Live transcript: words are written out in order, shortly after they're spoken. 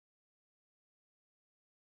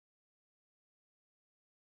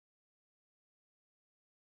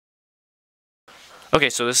Okay,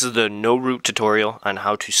 so this is the no root tutorial on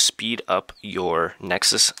how to speed up your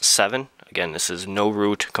Nexus 7. Again, this is no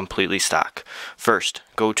root, completely stock. First,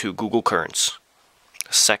 go to Google Currents.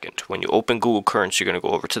 Second, when you open Google Currents, you're going to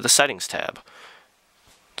go over to the Settings tab.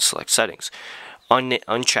 Select Settings.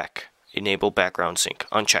 Uncheck Enable Background Sync.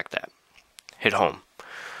 Uncheck that. Hit Home.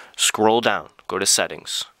 Scroll down. Go to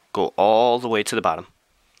Settings. Go all the way to the bottom.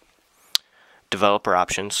 Developer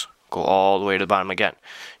Options. Go all the way to the bottom again.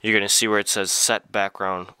 You're going to see where it says Set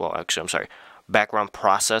Background, Background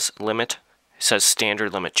Process Limit. It says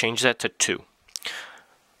Standard Limit. Change that to 2.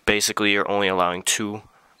 Basically, you're only allowing 2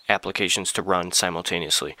 applications to run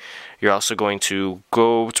simultaneously. You're also going to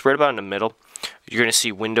go, it's right about in the middle. You're going to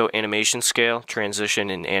see Window Animation Scale, Transition,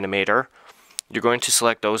 and Animator. You're going to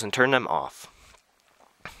select those and turn them off.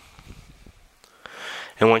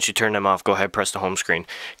 And once you turn them off, go ahead and press the home screen.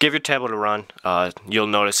 Give your tablet a run. You'll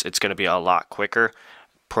notice it's going to be a lot quicker.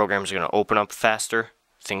 Programs are going to open up faster.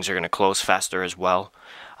 Things are going to close faster as well.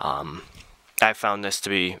 I found this to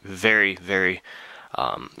be very, very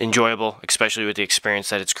enjoyable, especially with the experience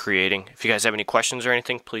that it's creating. If you guys have any questions or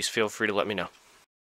anything, please feel free to let me know.